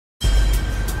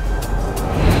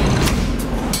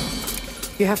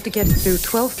You have to get through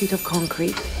 12 feet of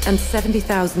concrete and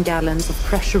 70,000 gallons of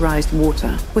pressurized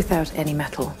water without any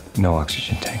metal. No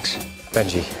oxygen tanks.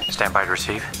 Benji, stand by to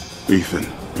receive. Ethan,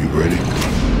 you ready?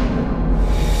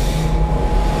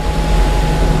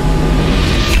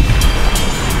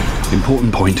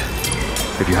 Important point.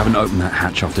 If you haven't opened that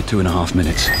hatch after 2.5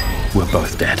 minutes, we're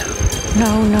both dead.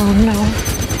 No, no, no.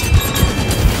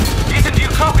 Ethan, do you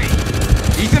copy?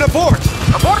 Ethan, abort!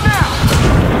 Abort now!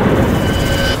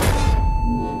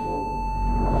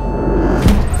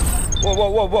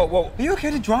 Whoa. Are you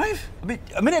okay to drive? I mean,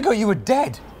 a minute ago you were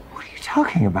dead. What are you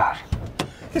talking about?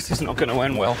 This is not going to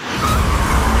end well.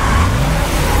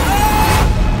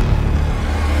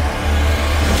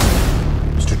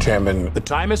 Mr. Chairman, the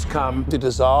time has come to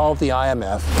dissolve the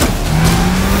IMF.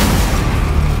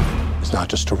 It's not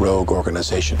just a rogue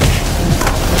organization.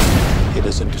 It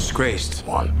is a disgraced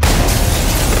one.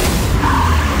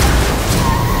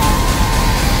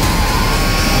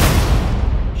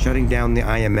 Shutting down the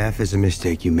IMF is a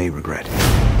mistake you may regret.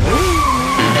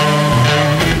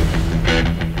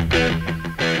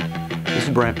 This is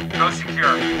Brent. Go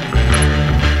secure.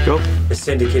 Go. The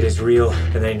syndicate is real,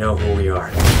 and they know who we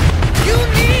are. You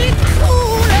need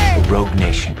cooling! A rogue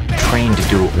nation, trained to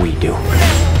do what we do.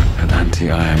 An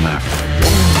anti-IMF.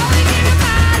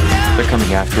 They're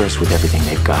coming after us with everything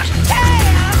they've got.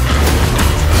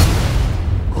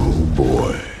 Oh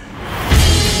boy.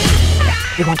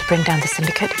 You want to bring down the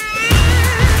syndicate?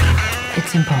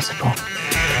 It's impossible.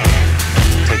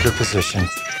 Take your position.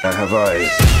 I have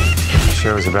eyes. The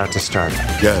show is about to start.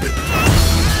 Got it.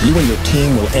 You and your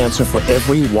team will answer for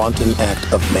every wanton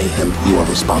act of mayhem you are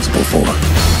responsible for.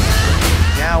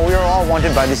 Now we are all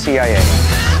wanted by the CIA.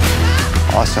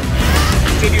 Awesome.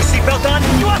 Get your seatbelt on!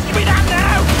 You asking me that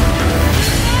now?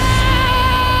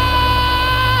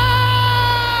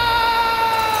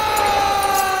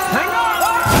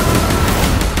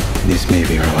 This may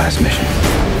be our last mission.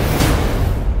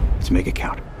 Let's make it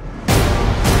count.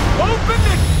 Open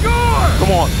the door!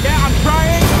 Come on. Yeah, I'm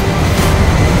trying.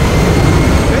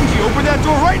 Benji, open that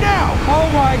door right now! Oh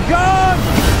my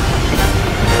God!